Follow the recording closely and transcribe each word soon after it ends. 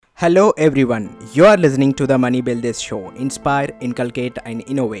Hello everyone, you are listening to the Money Builders Show, Inspire, Inculcate and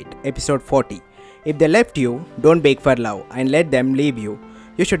Innovate, episode 40. If they left you, don't beg for love and let them leave you.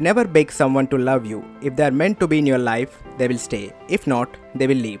 You should never beg someone to love you. If they are meant to be in your life, they will stay. If not, they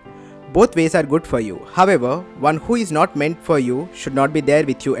will leave. Both ways are good for you. However, one who is not meant for you should not be there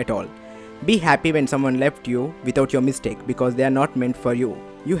with you at all. Be happy when someone left you without your mistake because they are not meant for you.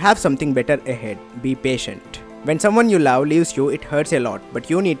 You have something better ahead. Be patient. When someone you love leaves you, it hurts a lot, but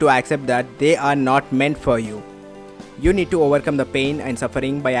you need to accept that they are not meant for you. You need to overcome the pain and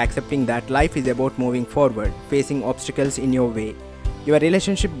suffering by accepting that life is about moving forward, facing obstacles in your way. Your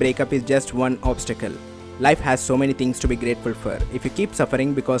relationship breakup is just one obstacle. Life has so many things to be grateful for. If you keep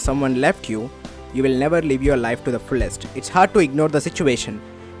suffering because someone left you, you will never live your life to the fullest. It's hard to ignore the situation,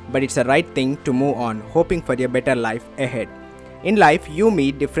 but it's the right thing to move on, hoping for a better life ahead. In life, you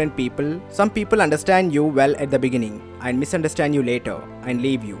meet different people. Some people understand you well at the beginning and misunderstand you later and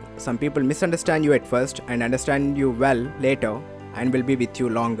leave you. Some people misunderstand you at first and understand you well later and will be with you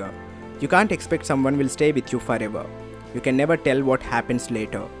longer. You can't expect someone will stay with you forever. You can never tell what happens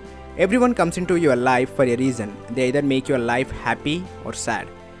later. Everyone comes into your life for a reason. They either make your life happy or sad.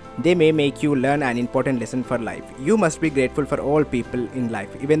 They may make you learn an important lesson for life. You must be grateful for all people in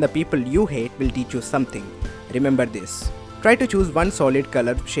life. Even the people you hate will teach you something. Remember this. Try to choose one solid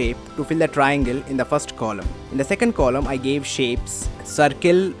color shape to fill the triangle in the first column. In the second column, I gave shapes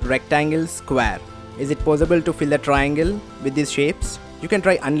circle, rectangle, square. Is it possible to fill the triangle with these shapes? You can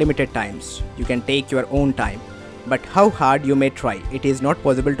try unlimited times. You can take your own time. But how hard you may try, it is not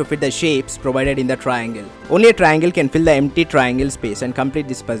possible to fit the shapes provided in the triangle. Only a triangle can fill the empty triangle space and complete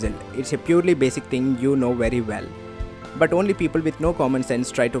this puzzle. It's a purely basic thing you know very well. But only people with no common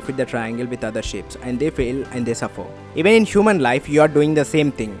sense try to fit the triangle with other shapes and they fail and they suffer. Even in human life, you are doing the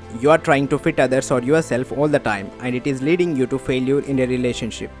same thing. You are trying to fit others or yourself all the time and it is leading you to failure in a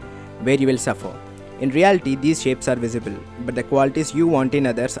relationship where you will suffer. In reality, these shapes are visible, but the qualities you want in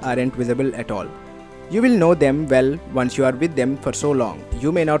others aren't visible at all. You will know them well once you are with them for so long.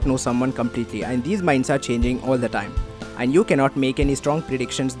 You may not know someone completely and these minds are changing all the time. And you cannot make any strong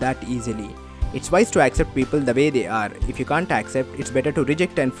predictions that easily. It's wise to accept people the way they are. If you can't accept, it's better to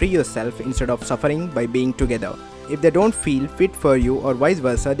reject and free yourself instead of suffering by being together. If they don't feel fit for you or vice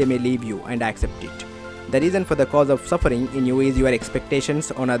versa, they may leave you and accept it. The reason for the cause of suffering in you is your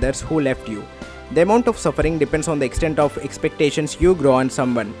expectations on others who left you. The amount of suffering depends on the extent of expectations you grow on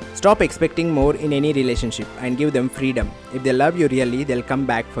someone. Stop expecting more in any relationship and give them freedom. If they love you really, they'll come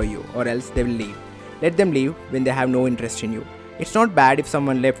back for you or else they will leave. Let them leave when they have no interest in you. It's not bad if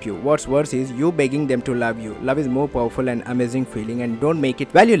someone left you. What's worse is you begging them to love you. Love is more powerful and amazing feeling and don't make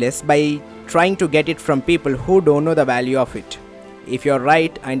it valueless by trying to get it from people who don't know the value of it. If you're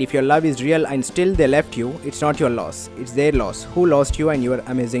right and if your love is real and still they left you, it's not your loss. It's their loss who lost you and your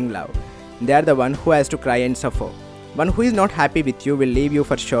amazing love. They are the one who has to cry and suffer. One who is not happy with you will leave you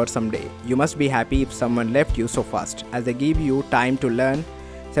for sure someday. You must be happy if someone left you so fast as they give you time to learn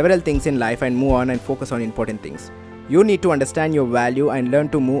several things in life and move on and focus on important things. You need to understand your value and learn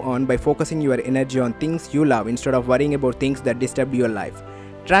to move on by focusing your energy on things you love instead of worrying about things that disturb your life.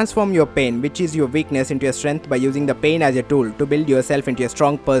 Transform your pain, which is your weakness, into a strength by using the pain as a tool to build yourself into a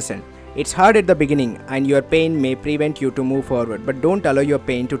strong person. It's hard at the beginning and your pain may prevent you to move forward, but don't allow your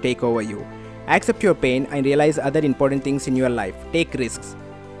pain to take over you. Accept your pain and realize other important things in your life. Take risks.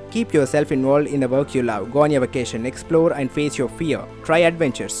 Keep yourself involved in the work you love. Go on your vacation, explore and face your fear. Try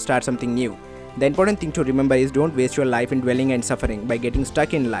adventures, start something new. The important thing to remember is don't waste your life in dwelling and suffering by getting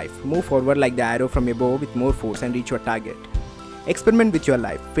stuck in life. Move forward like the arrow from a bow with more force and reach your target. Experiment with your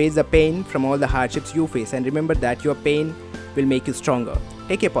life. Face the pain from all the hardships you face and remember that your pain will make you stronger.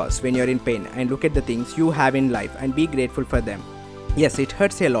 Take a pause when you're in pain and look at the things you have in life and be grateful for them. Yes, it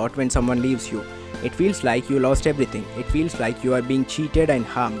hurts a lot when someone leaves you. It feels like you lost everything. It feels like you are being cheated and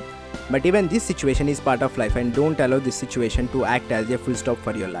harmed. But even this situation is part of life and don't allow this situation to act as a full stop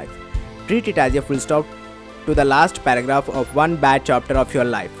for your life. Treat it as a full stop to the last paragraph of one bad chapter of your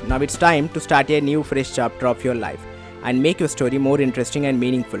life. Now it's time to start a new fresh chapter of your life and make your story more interesting and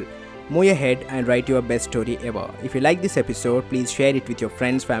meaningful. Move ahead and write your best story ever. If you like this episode, please share it with your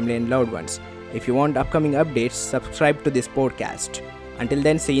friends, family and loved ones. If you want upcoming updates, subscribe to this podcast. Until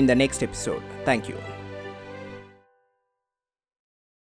then, see you in the next episode. Thank you.